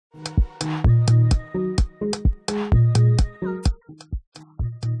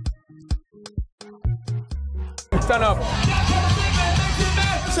stand up.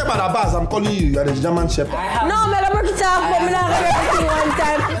 Say about the bars, I'm calling you. You're the German Shepherd. No, man, I'm working out. I'm not going to one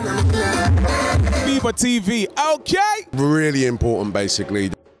time. FEVA TV, okay? Really important,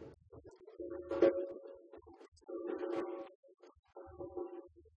 basically.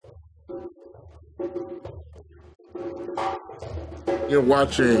 You're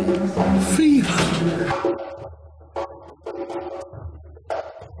watching FEVA.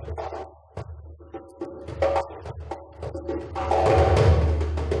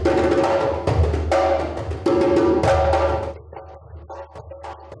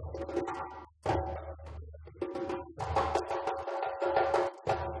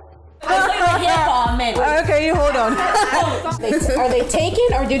 Okay, you hold on. Are they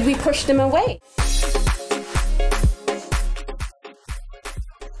taken or did we push them away?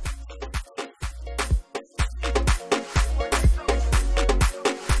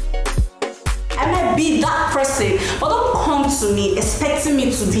 I might be that person, but don't come to me expecting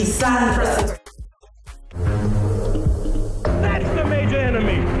me to be that person. That's the major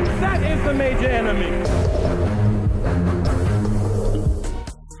enemy. That is the major enemy.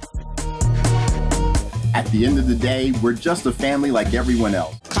 At the end of the day, we're just a family like everyone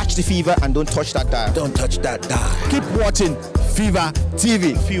else. Catch the fever and don't touch that dial. Don't touch that dial. Keep watching FEVA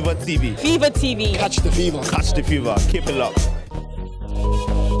TV. FEVA TV. FEVA TV. Catch the fever. Catch the fever. Keep it locked.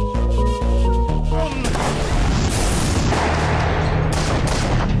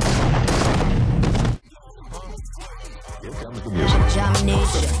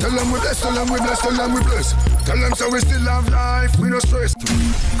 Tell them we bless, tell them we bless, tell them we bless. Tell them so we still have life, we no stress.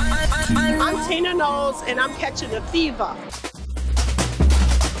 I'm Tina Knowles and I'm catching the fever.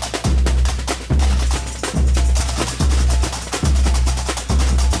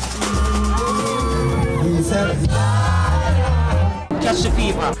 Catch the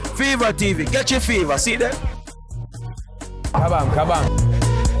fever. FEVA TV. Get your fever. See that? Kabam, kabam.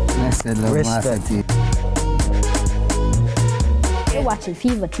 Respect. You're watching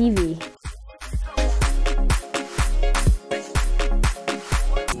FEVA TV.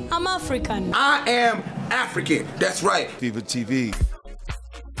 I'm African. I am African. That's right. FEVA TV.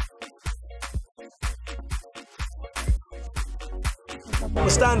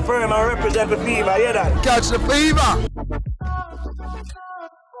 Stand firm and represent the fever. Hear that? Catch the fever.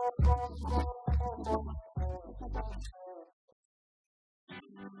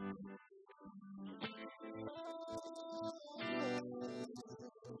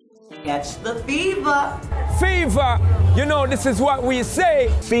 Catch the fever. FEVA, you know, this is what we say.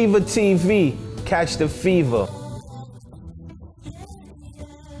 FEVA TV. Catch the fever.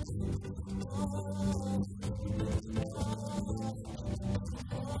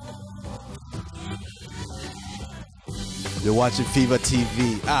 You're watching FEVA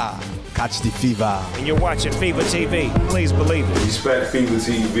TV. Catch the fever. And you're watching FEVA TV. Please believe it. Respect FEVA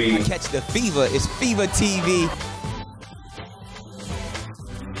TV. Catch the fever. It's FEVA TV.